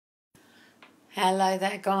Hello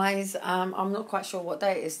there, guys. I'm not quite sure what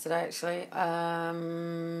day it is today, actually.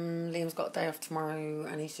 Liam's got a day off tomorrow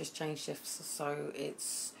and he's just changed shifts, so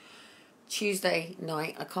it's Tuesday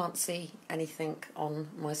night. I can't see anything on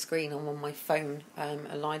my screen or on my phone.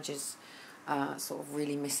 Elijah's sort of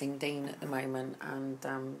really missing Dean at the moment, and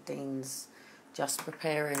Dean's just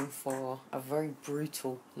preparing for a very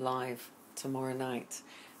brutal live tomorrow night.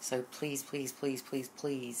 So please, please, please, please,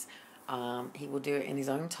 please, he will do it in his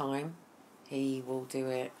own time. He will do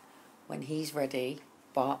it when he's ready,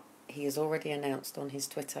 but he has already announced on his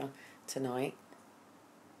Twitter tonight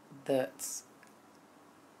that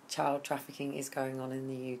child trafficking is going on in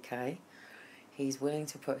the UK. He's willing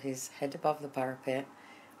to put his head above the parapet,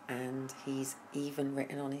 and he's even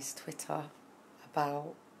written on his Twitter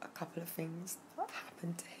about a couple of things that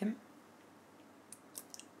happened to him.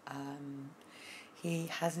 He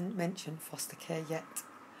hasn't mentioned foster care yet,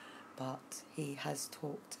 but he has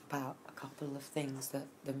talked about a couple of things that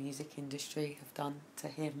the music industry have done to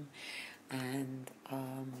him, and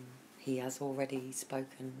he has already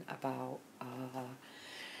spoken about a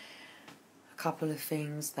couple of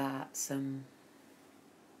things that some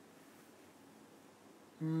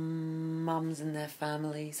mums and their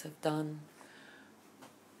families have done,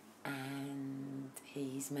 and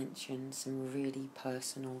he's mentioned some really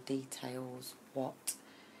personal details, what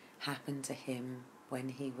happened to him when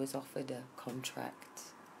he was offered a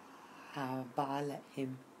contract, but I let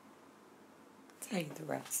him say the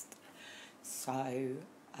rest. So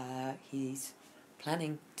he's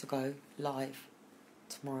planning to go live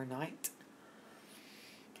tomorrow night.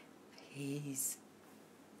 He's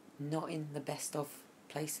not in the best of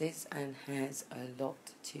places and has a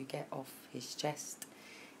lot to get off his chest.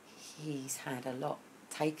 He's had a lot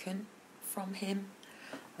taken from him,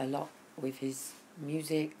 a lot with his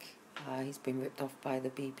music. He's been ripped off by the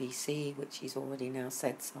BBC, which he's already now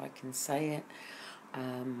said, so I can say it.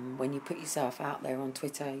 When you put yourself out there on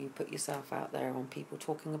Twitter, you put yourself out there on people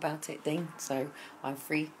talking about it, Dean. So I'm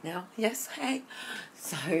free now. Yes, hey.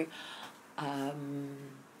 So I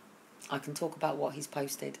can talk about what he's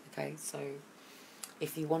posted, okay? So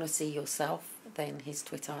if you want to see yourself, then his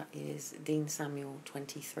Twitter is Dean Samuel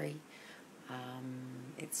 23.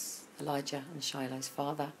 It's Elijah and Shiloh's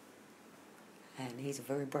father, and he's a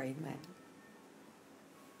very brave man.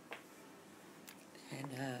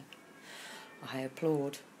 And I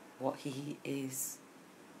applaud what he is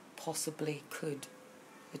possibly could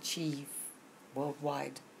achieve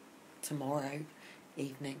worldwide tomorrow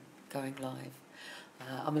evening going live.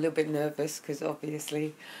 I'm a little bit nervous because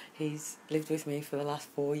obviously he's lived with me for the last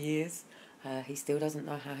 4 years. He still doesn't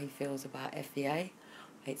know how he feels about FEA.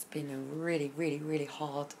 It's been a really, really, really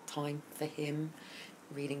hard time for him,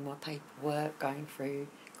 reading my paperwork, going through,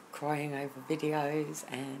 crying over videos,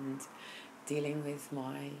 and dealing with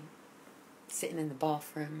my sitting in the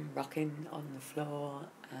bathroom, rocking on the floor,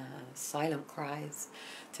 silent cries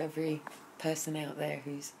to every person out there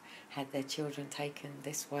who's had their children taken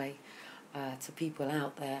this way, to people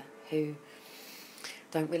out there who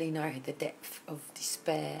don't really know the depth of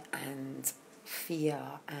despair and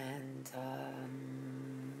fear and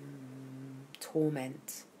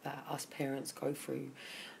torment that us parents go through.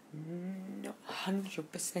 Not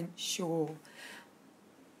 100% sure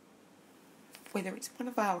whether it's one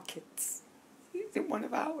of our kids. Is it one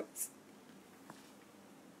of ours?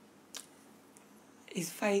 Is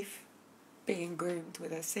Faith being groomed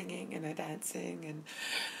with her singing and her dancing and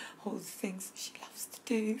all the things she loves to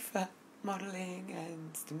do for modelling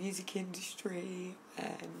and the music industry,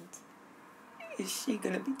 and is she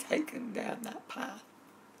going to be taken down that path?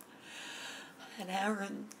 And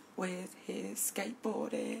Aaron, with his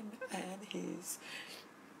skateboarding and his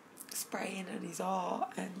spraying and his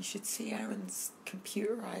art, and you should see Aaron's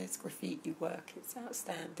computerised graffiti work. It's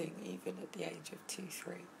outstanding, even at the age of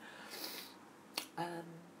 2-3.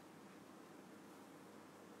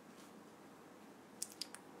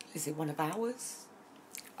 Is it one of ours?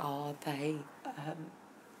 Are they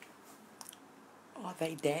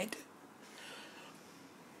dead?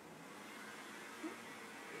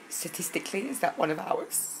 Statistically, is that one of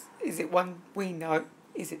ours? Is it one we know?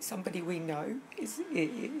 Is it somebody we know? Is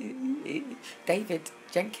it David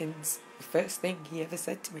Jenkins? The first thing he ever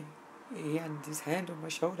said to me, he had his hand on my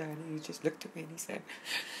shoulder and he just looked at me and he said,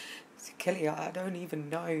 "Kelly, I don't even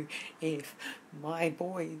know if my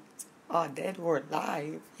boys are dead or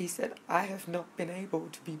alive." He said, "I have not been able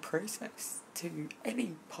to be processed to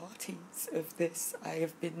any parties of this. I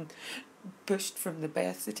have been pushed from the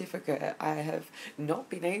birth certificate. I have not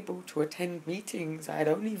been able to attend meetings. I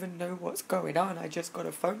don't even know what's going on. I just got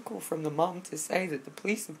a phone call from the mom to say that the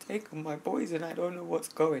police have taken my boys and I don't know what's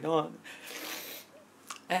going on."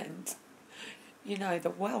 And You know, the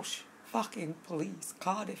Welsh fucking police,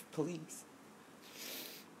 Cardiff police.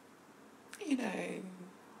 You know,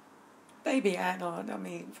 baby Anon, I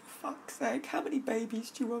mean, for fuck's sake, how many babies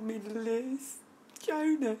do you want me to list?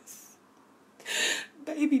 Jonas,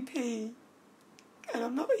 baby P. And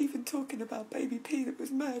I'm not even talking about baby P that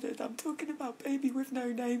was murdered. I'm talking about baby with no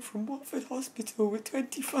name from Watford Hospital with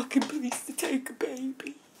 20 fucking police to take a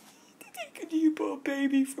baby. To take a newborn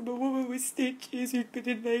baby from a woman with stitches who'd been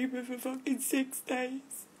in labour for fucking 6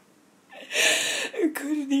 days. Who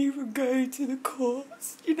couldn't even go to the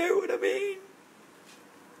courts. You know what I mean?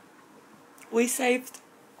 We saved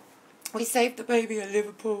the baby at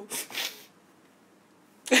Liverpool.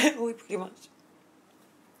 We pretty much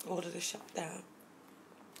ordered a shutdown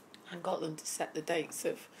and got them to set the dates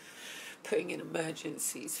of putting in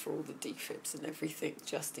emergencies for all the defibs and everything,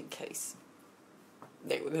 just in case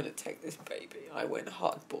they were going to take this baby. I went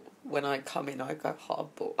hardball. When I come in, I go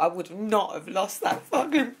hardball. I would not have lost that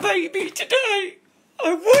fucking baby today.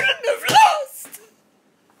 I wouldn't have lost.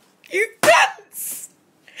 You cunts.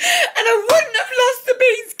 And I wouldn't have lost the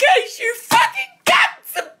beans case, you fucking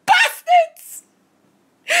cunts and bastards.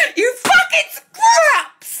 You fucking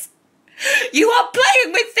screw-ups. You are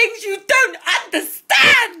playing with things you don't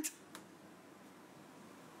understand.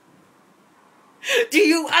 Do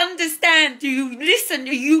you understand? Do you listen?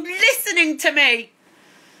 Are you listening to me?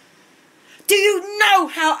 Do you know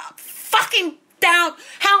how fucking down,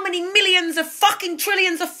 how many millions of fucking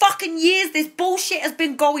trillions of fucking years this bullshit has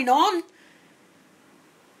been going on?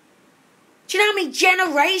 Do you know how many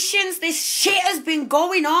generations this shit has been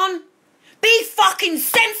going on? Be fucking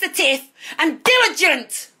sensitive and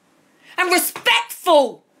diligent and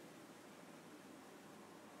respectful.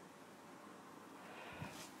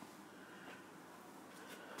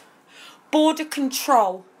 Border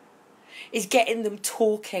control is getting them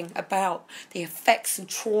talking about the effects and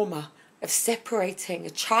trauma of separating a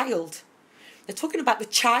child. They're talking about the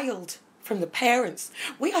child from the parents.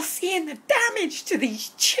 We are seeing the damage to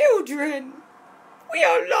these children. We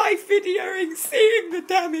are live videoing, seeing the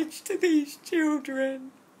damage to these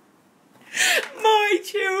children. My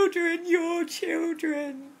children, your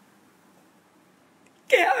children.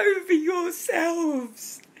 Get over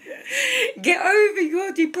yourselves. Get over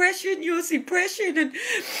your depression, your suppression, and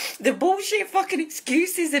the bullshit fucking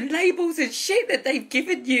excuses and labels and shit that they've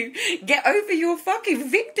given you. Get over your fucking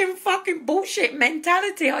victim fucking bullshit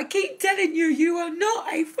mentality. I keep telling you, you are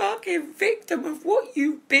not a fucking victim of what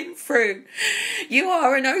you've been through. You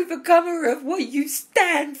are an overcomer of what you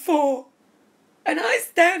stand for. And I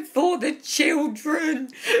stand for the children,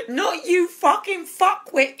 not you fucking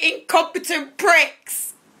fuckwit incompetent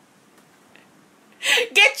pricks.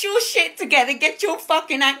 Get your shit together, get your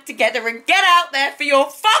fucking act together and get out there for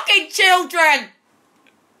your fucking children!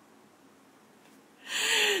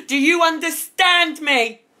 Do you understand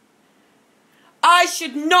me? I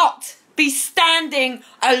should not be standing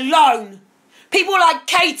alone. People like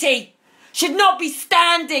Katie should not be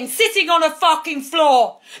sitting on a fucking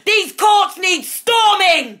floor. These courts need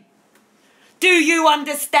storming! Do you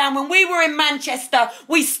understand? When we were in Manchester,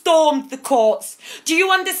 we stormed the courts. Do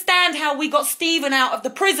you understand how we got Stephen out of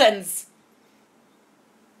the prisons?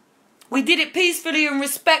 We did it peacefully and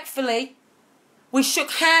respectfully. We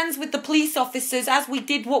shook hands with the police officers as we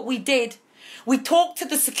did what we did. We talked to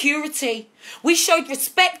the security. We showed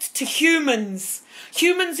respect to humans.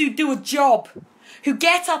 Humans who do a job. Who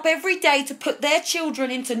get up every day to put their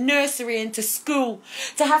children into nursery, into school,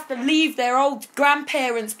 to have to leave their old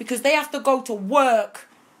grandparents because they have to go to work.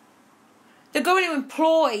 They're going to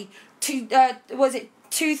employ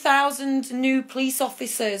 2,000 new police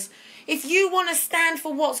officers. If you want to stand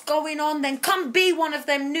for what's going on, then come be one of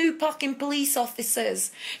them new fucking police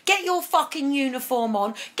officers. Get your fucking uniform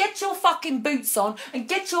on, get your fucking boots on, and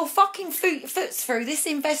get your fucking foots through this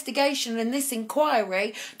investigation and this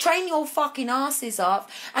inquiry. Train your fucking asses up.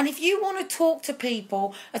 And if you want to talk to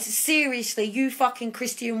people, seriously, you fucking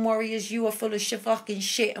Christian warriors, you are full of fucking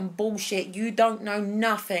shit and bullshit. You don't know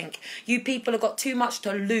nothing. You people have got too much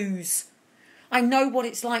to lose. I know what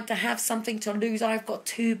it's like to have something to lose. I've got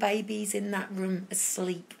 2 babies in that room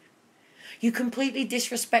asleep. You completely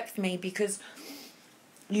disrespect me because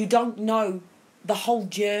you don't know the whole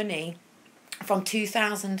journey from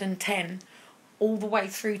 2010 all the way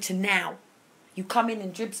through to now. You come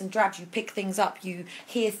in dribs and drabs, you pick things up, you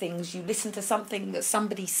hear things, you listen to something that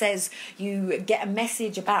somebody says, you get a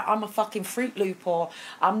message about I'm a fucking Fruit Loop or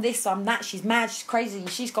I'm this, I'm that, she's mad, she's crazy,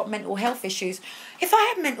 she's got mental health issues. If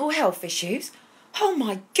I had mental health issues, oh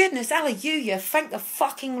my goodness, hallelujah, thank the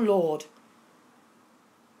fucking Lord.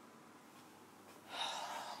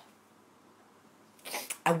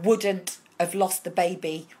 I wouldn't have lost the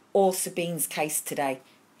baby or Sabine's case today.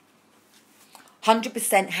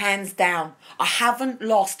 100% hands down. I haven't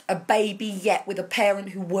lost a baby yet with a parent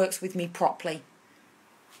who works with me properly.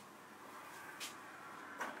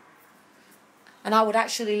 And I would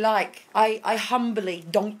actually I humbly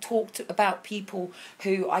don't talk about people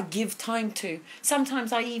who I give time to.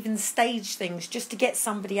 Sometimes I even stage things just to get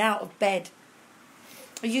somebody out of bed.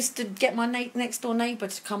 I used to get my next door neighbour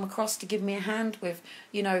to come across to give me a hand with,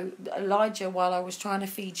 Elijah while I was trying to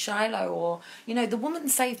feed Shiloh. Or, the woman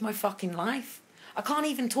saved my fucking life. I can't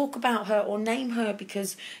even talk about her or name her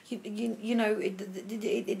because, it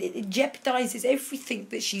jeopardizes everything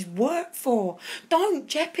that she's worked for. Don't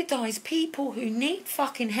jeopardize people who need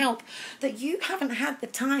fucking help, that you haven't had the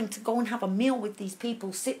time to go and have a meal with these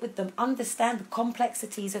people, sit with them, understand the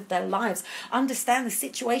complexities of their lives, understand the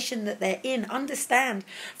situation that they're in, understand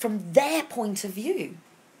from their point of view.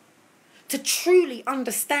 To truly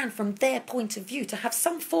understand from their point of view, to have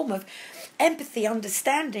some form of empathy,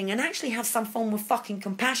 understanding, and actually have some form of fucking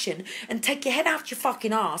compassion, and take your head out your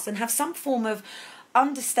fucking ass and have some form of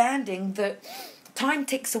understanding that time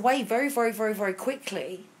ticks away very, very, very, very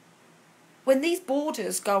quickly. When these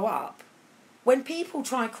borders go up, when people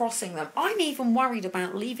try crossing them, I'm even worried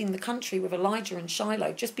about leaving the country with Elijah and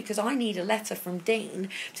Shiloh just because I need a letter from Dean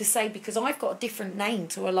to say, because I've got a different name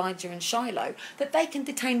to Elijah and Shiloh, that they can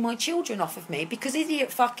detain my children off of me, because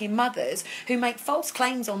idiot fucking mothers who make false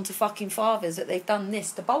claims onto fucking fathers that they've done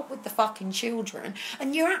this to bulk with the fucking children,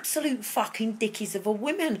 and you're absolute fucking dickies of a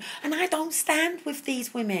women. And I don't stand with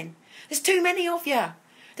these women. There's too many of you.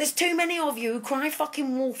 There's too many of you who cry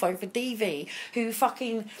fucking wolf over DV, who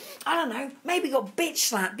fucking, I don't know, maybe got bitch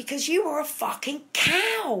slapped because you were a fucking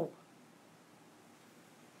cow.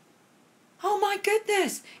 Oh my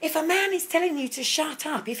goodness. If a man is telling you to shut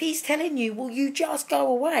up, if he's telling you, will you just go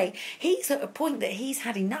away, he's at a point that he's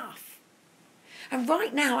had enough. And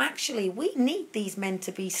right now, actually, we need these men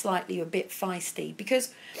to be slightly a bit feisty,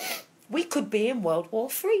 because we could be in World War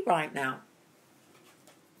III right now.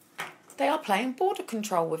 They are playing border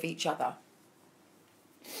control with each other.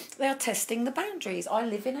 They are testing the boundaries. I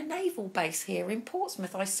live in a naval base here in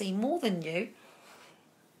Portsmouth. I see more than you.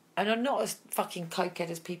 And I'm not as fucking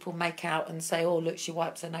cokehead as people make out and say, oh, look, she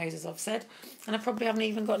wipes her nose, as I've said. And I probably haven't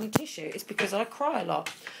even got any tissue. It's because I cry a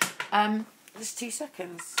lot. Just 2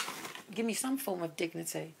 seconds. Give me some form of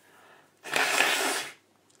dignity.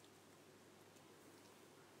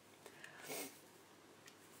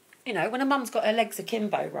 When a mum's got her legs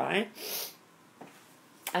akimbo, right?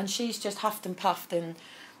 And she's just huffed and puffed and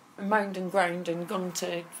moaned and groaned and gone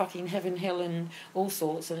to fucking Heaven Hill and all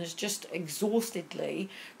sorts, and has just exhaustedly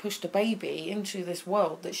pushed a baby into this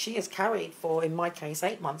world that she has carried for, in my case,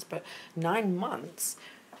 8 months, but 9 months.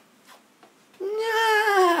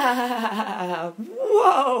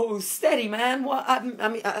 Whoa, steady, man. What?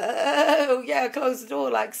 Oh, yeah, close the door.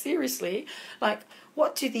 Like, seriously. Like,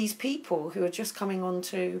 what do these people who are just coming on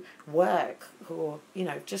to work, who are,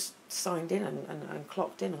 just signed in and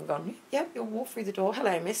clocked in and gone, yep, you'll walk through the door.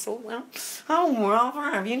 Hello, miss. Well,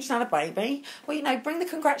 have you just had a baby? Well, bring the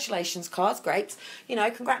congratulations cards, grapes.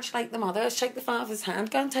 Congratulate the mother, shake the father's hand,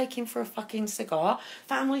 go and take him for a fucking cigar.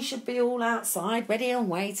 Family should be all outside, ready and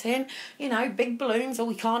waiting. Big balloons, or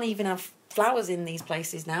we can't even have flowers in these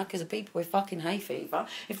places now because of people with fucking hay fever.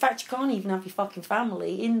 In fact, you can't even have your fucking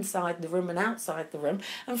family inside the room and outside the room.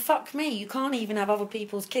 And fuck me, you can't even have other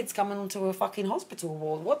people's kids coming onto a fucking hospital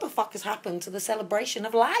ward. What the fuck has happened to the celebration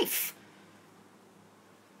of life?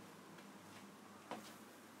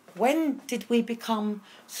 When did we become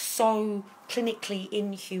so clinically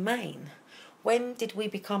inhumane? When did we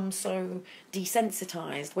become so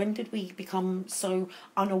desensitised? When did we become so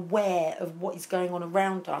unaware of what is going on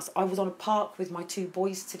around us? I was on a park with my 2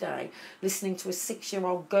 boys today, listening to a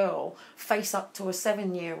 6-year-old girl face up to a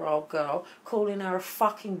 7-year-old girl, calling her a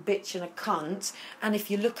fucking bitch and a cunt. And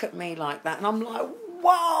if you look at me like that, and I'm like,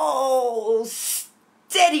 whoa,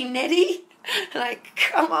 steady, Neddy. Like,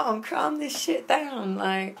 come on, calm this shit down.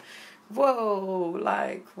 Like, whoa,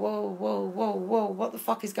 what the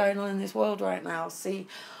fuck is going on in this world right now? See,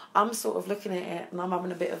 I'm sort of looking at it and I'm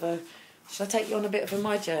having a bit of a... Shall I take you on a bit of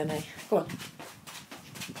my journey? Go on.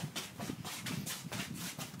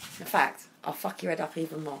 In fact, I'll fuck your head up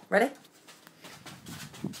even more. Ready?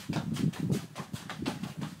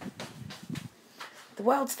 The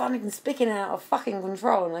world's fucking speaking out of fucking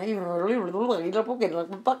control, and I even... Do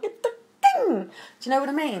you know what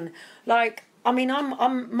I mean? Like...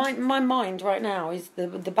 my mind right now is the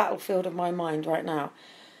battlefield of my mind right now.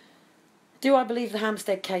 Do I believe the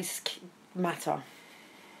Hampstead case matter?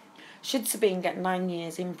 Should Sabine get 9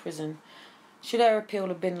 years in prison? Should her appeal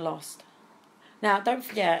have been lost? Now, don't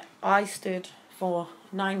forget, I stood for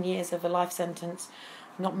 9 years of a life sentence.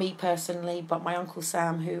 Not me personally, but my Uncle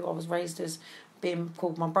Sam, who I was raised as being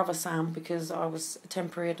called my brother Sam because I was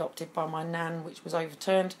temporarily adopted by my nan, which was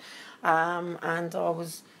overturned. And I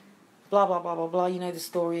was blah, blah, blah, blah, blah. You know the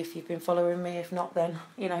story if you've been following me. If not, then,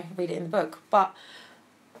 read it in the book. But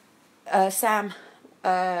Sam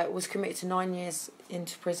was committed to 9 years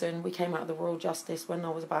into prison. We came out of the Royal Justice when I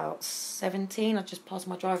was about 17. I just passed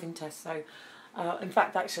my driving test. So, in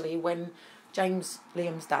fact, actually, when James,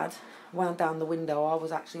 Liam's dad, wound down the window, I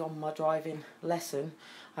was actually on my driving lesson.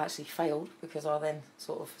 I actually failed because I then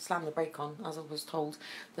sort of slammed the brake on as I was told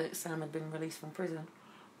that Sam had been released from prison.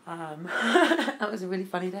 That was a really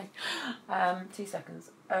funny day. 2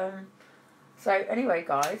 seconds. So anyway,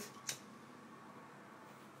 guys,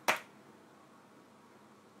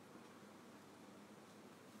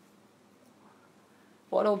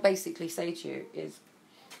 what I'll basically say to you is,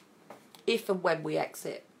 if and when we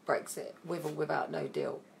exit Brexit, with or without no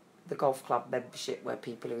deal, the golf club membership where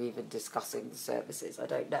people are even discussing the services, I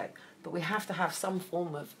don't know, but we have to have some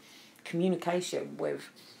form of communication with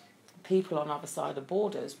people on other side of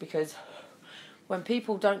borders, because when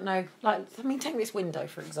people don't know, take this window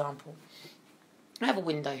for example. I have a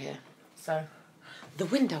window here, so the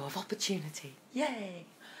window of opportunity, yay!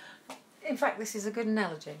 In fact, this is a good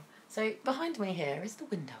analogy. So behind me here is the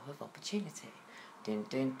window of opportunity. Dun,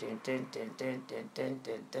 dun, dun, dun, dun, dun, dun, dun,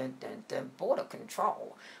 dun, dun, dun, dun, border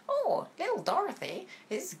control. Oh, little Dorothy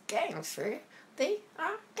is going through the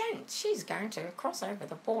gate. She's going to cross over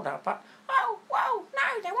the border, but oh, whoa,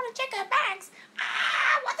 no, they want to check her bags.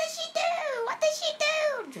 What does she do? What does she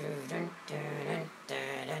do? Dun, dun, dun, dun,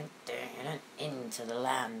 dun, dun, dun, into the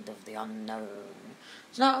land of the unknown.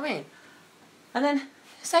 Do you know what I mean? And then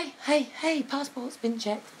say, hey, passport's been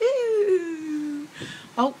checked. Ooh.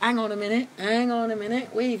 Oh, hang on a minute.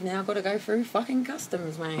 We've now got to go through fucking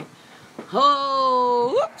customs, mate.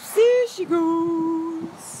 Oh, whoops, here she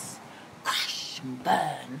goes. Crash and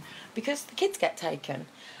burn. Because the kids get taken.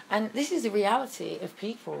 And this is the reality of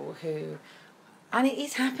people who... And it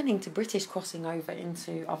is happening to British crossing over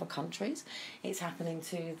into other countries. It's happening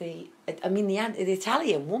to the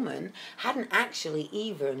Italian woman hadn't actually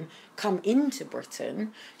even come into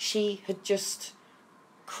Britain. She had just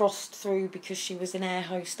crossed through because she was an air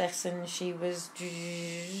hostess and she was... Do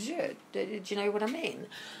you know what I mean?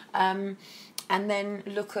 And then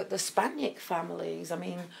look at the Spanish families. I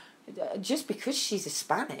mean, just because she's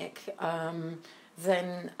Hispanic...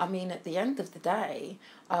 then, at the end of the day,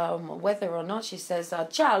 whether or not she says,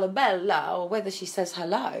 ciao la bella, or whether she says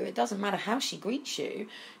hello, it doesn't matter how she greets you,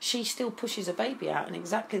 she still pushes a baby out in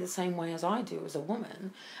exactly the same way as I do as a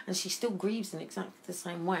woman, and she still grieves in exactly the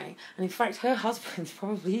same way. And in fact, her husband's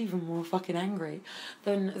probably even more fucking angry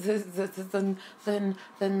than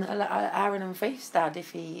Aaron and Faith's dad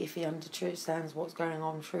if he understands what's going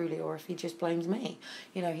on truly, or if he just blames me.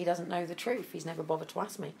 He doesn't know the truth. He's never bothered to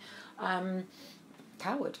ask me.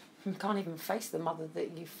 Coward. You can't even face the mother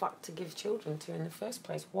that you fucked to give children to in the first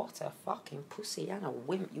place. What a fucking pussy and a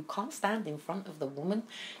wimp. You can't stand in front of the woman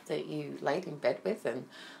that you laid in bed with and,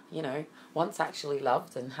 once actually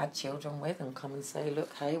loved and had children with, and come and say,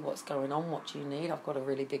 look, hey, what's going on? What do you need? I've got a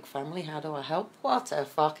really big family. How do I help? What a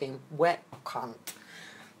fucking wet cunt.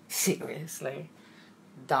 Seriously.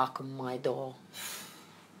 Darken my door.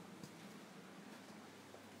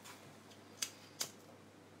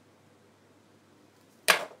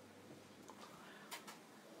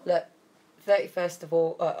 Look, 31st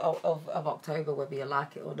of October, whether you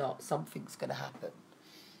like it or not, something's going to happen.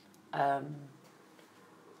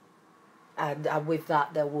 And with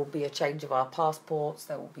that, there will be a change of our passports,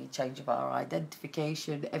 there will be a change of our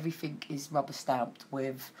identification. Everything is rubber stamped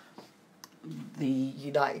with the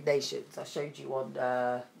United Nations. I showed you on,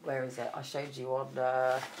 where is it? I showed you on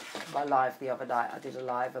my live the other night. I did a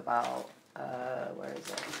live about, where is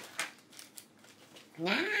it?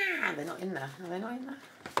 Nah, they're not in there. Are they not in there?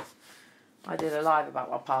 I did a live about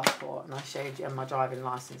my passport and I showed you, and my driving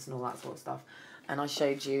licence and all that sort of stuff. And I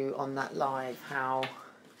showed you on that live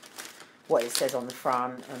what it says on the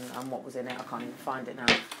front and what was in it. I can't even find it now.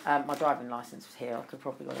 My driving licence was here. I could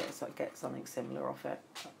probably get something similar off it.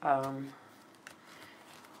 Hang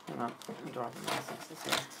on, my driving licence is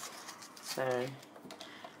here. So...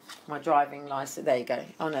 my driving licence, there you go.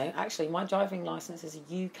 Oh no, actually my driving licence is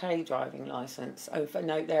a UK driving licence. Oh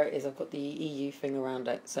no, there it is. I've got the EU thing around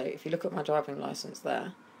it. So if you look at my driving licence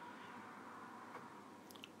there,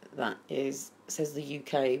 that says the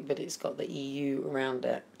UK, but it's got the EU around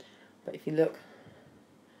it. But if you look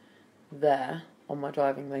there on my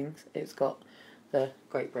driving things, it's got the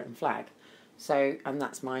Great Britain flag. So, and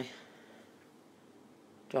that's my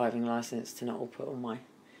driving licence to not all put on my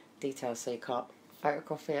details so you can't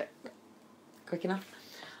photograph it quick enough.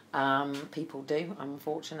 People do,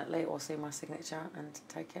 unfortunately, or see my signature and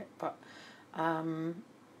take it. But,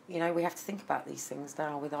 you know, we have to think about these things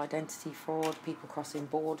now with identity fraud, people crossing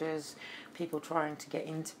borders, people trying to get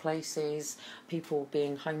into places, people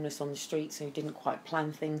being homeless on the streets who didn't quite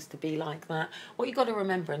plan things to be like that. What you got to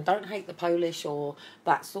remember, and don't hate the Polish or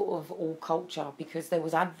that sort of all culture, because there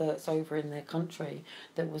was adverts over in their country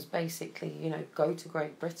that was basically, you know, go to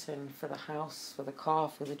Great Britain for the house, for the car,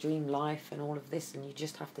 for the dream life and all of this, and you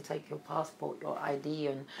just have to take your passport, your ID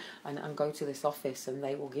and go to this office and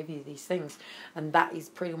they will give you these things. And that is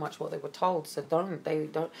pretty much what they were told. So they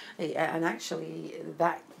don't, and actually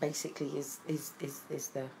that basically is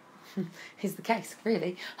the is the case,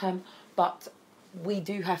 really. But we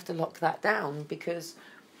do have to lock that down, because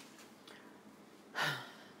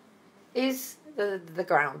is the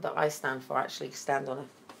ground that I stand for actually stand on a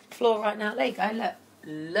floor right now? There you go, look.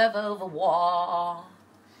 Love over war.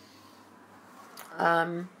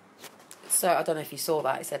 So I don't know if you saw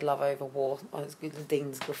that. It said "Love over war." Oh, it's good. The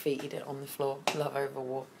Dean's graffitied it on the floor. "Love over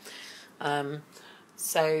war."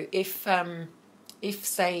 So if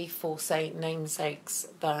say for namesakes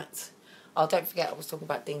that, oh, don't forget I was talking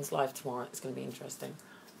about Dean's Live tomorrow. It's going to be interesting.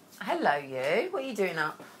 Hello, you. What are you doing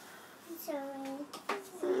up? Sorry.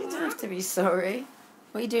 You don't have to be sorry.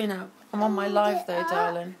 What are you doing up? I'm on my live though,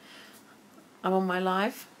 darling. I'm on my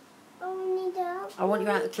live. I want you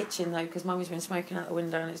out of the kitchen though, because Mummy's been smoking out the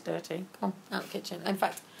window and it's dirty. Come on, out of the kitchen. In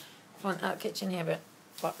fact, come on, out of the kitchen here a bit.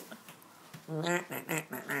 But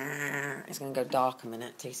it's going to go dark a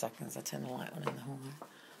minute. 2 seconds. I turn the light on in the hallway.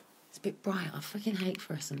 It's a bit bright. I fucking hate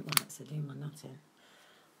fluorescent lights. They do my nutting.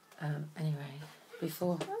 Anyway,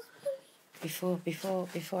 before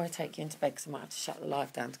I take you into bed, because I might have to shut the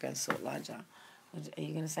live down to go and sort Elijah. Are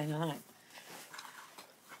you going to say no night?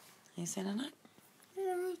 Are you saying no night?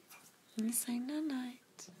 Let me say no night.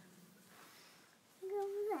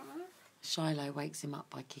 Shiloh wakes him up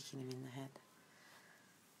by kicking him in the head.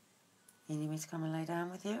 You need me to come and lay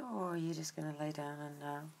down with you, or are you just going to lay down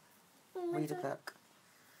and read a book?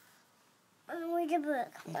 Read a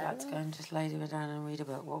book. You'd like to go and just lay down and read a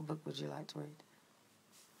book. What book would you like to read?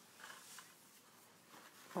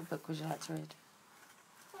 What book would you like to read?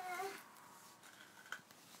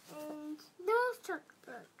 Monster Truck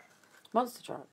book. Monster Truck.